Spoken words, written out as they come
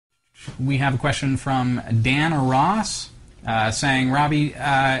We have a question from Dan Ross saying, Robbie,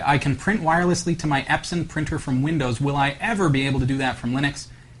 I can print wirelessly to my Epson printer from Windows. Will I ever be able to do that from Linux?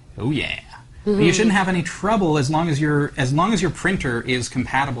 Oh yeah. You shouldn't have any trouble as long as your printer is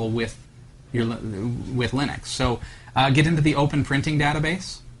compatible with Linux. So get into the Open Printing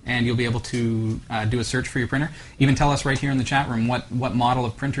database, and you'll be able to do a search for your printer. Even tell us right here in the chat room what model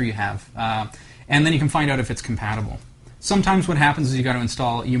of printer you have, and then you can find out if it's compatible. Sometimes what happens is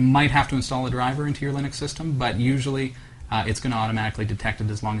you might have to install a driver into your Linux system, but usually it's going to automatically detect it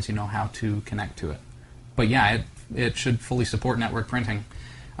as long as you know how to connect to it. But yeah, it should fully support network printing.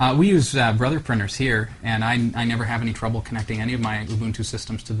 We use Brother printers here, and I never have any trouble connecting any of my Ubuntu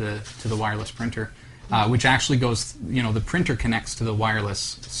systems to the wireless printer, which actually goes, the printer connects to the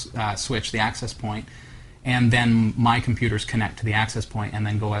wireless switch, the access point, and then my computers connect to the access point and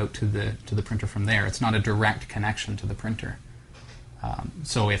then go out to the printer from there. It's not a direct connection to the printer.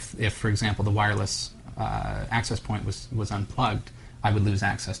 So if for example, the wireless access point was unplugged, I would lose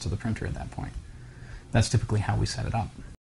access to the printer at that point. That's typically how we set it up.